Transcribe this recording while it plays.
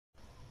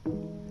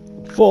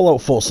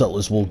Fallout 4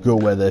 settlers will go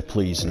where they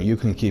please, and you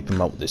can keep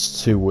them out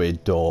this two-way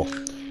door.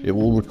 It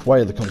will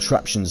require the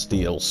contraptions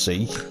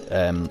DLC,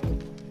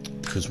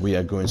 because we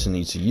are going to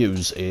need to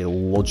use a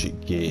logic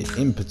gate.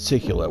 In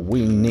particular,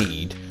 we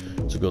need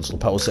to go to the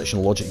power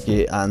section logic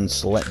gate and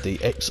select the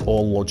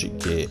XOR logic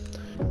gate.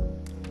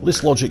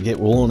 This logic gate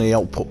will only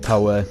output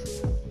power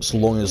so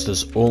long as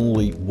there's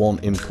only one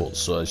input.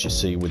 So as you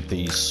see with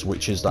these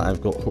switches that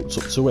I've got hooked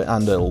up to it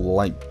and a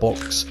light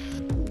box,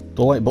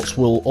 the light box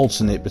will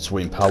alternate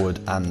between powered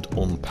and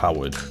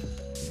unpowered.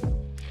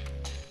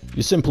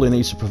 You simply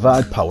need to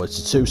provide power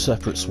to two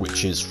separate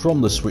switches.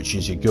 From the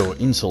switches you go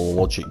into the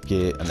logic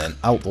gate, and then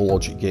out the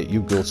logic gate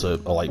you go to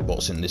a light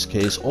box in this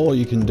case, or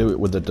you can do it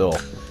with the door.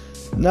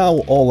 Now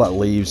all that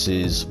leaves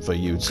is for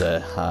you to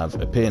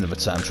have a pain of a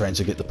time trying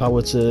to get the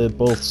power to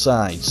both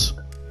sides.